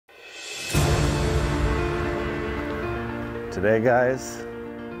Today, guys,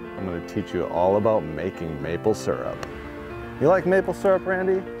 I'm going to teach you all about making maple syrup. You like maple syrup,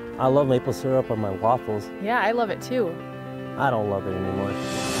 Randy? I love maple syrup on my waffles. Yeah, I love it too. I don't love it anymore.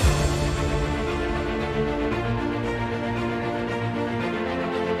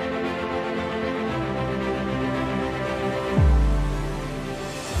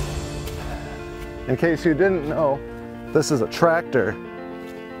 In case you didn't know, this is a tractor.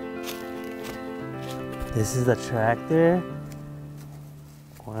 This is a tractor?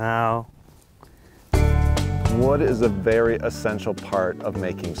 Wow. Wood is a very essential part of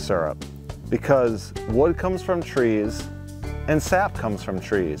making syrup because wood comes from trees and sap comes from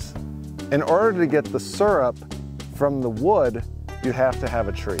trees. In order to get the syrup from the wood, you have to have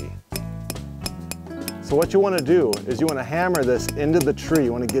a tree. So what you want to do is you want to hammer this into the tree.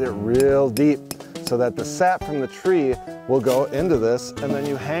 You want to get it real deep so that the sap from the tree will go into this, and then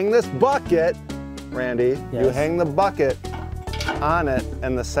you hang this bucket, Randy, yes. You hang the bucket on it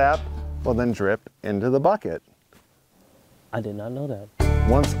and the sap will then drip into the bucket. I did not know that.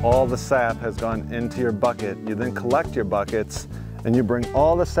 Once all the sap has gone into your bucket, you then collect your buckets and you bring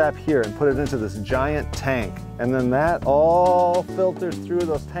all the sap here and put it into this giant tank. And then that all filters through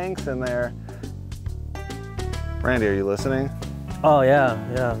those tanks in there. Randy, are you listening? Oh yeah,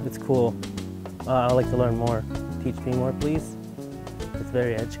 it's cool. I'd like to learn more. Teach me more, please. It's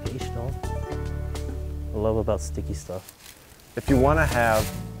very educational. I love about sticky stuff. If you want to have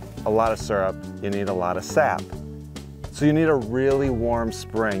a lot of syrup, you need a lot of sap. So you need a really warm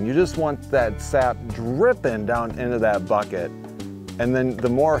spring. You just want that sap dripping down into that bucket. And then the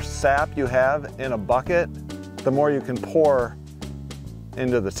more sap you have in a bucket, the more you can pour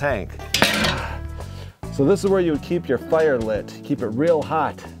into the tank. So this is where you would keep your fire lit, keep it real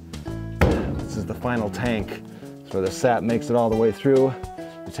hot. This is the final tank. It's where the sap makes it all the way through.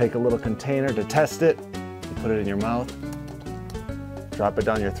 You take a little container to test it, you put it in your mouth, drop it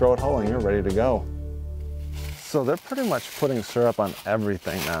down your throat hole, and you're ready to go. So they're pretty much putting syrup on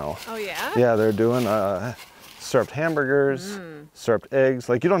everything now. Oh yeah? Yeah, they're doing syruped hamburgers, syruped eggs.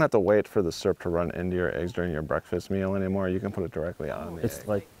 Like, you don't have to wait for the syrup to run into your eggs during your breakfast meal anymore. You can put it directly on the It's egg.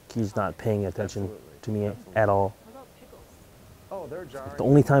 like he's not paying attention to me at all. Oh, they're jarring. The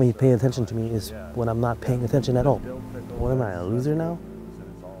only time he's paying attention to me is when I'm not paying attention at all. What am I, a loser now?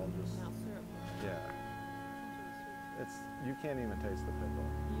 It's all just, yeah. You can't even taste the pickle.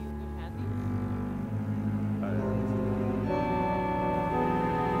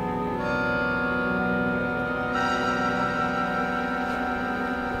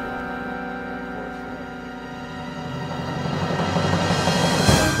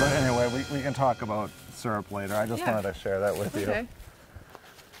 But anyway, we can talk about syrup later. I just wanted to share that with you. Okay.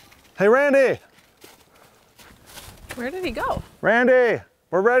 Hey, Randy! Where did he go? Randy!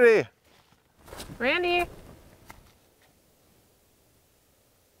 We're ready! Randy!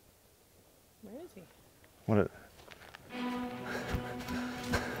 Where is he? What?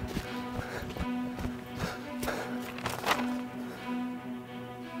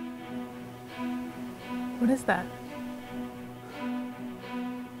 What is that?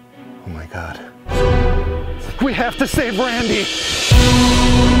 Oh my God. We have to save Randy!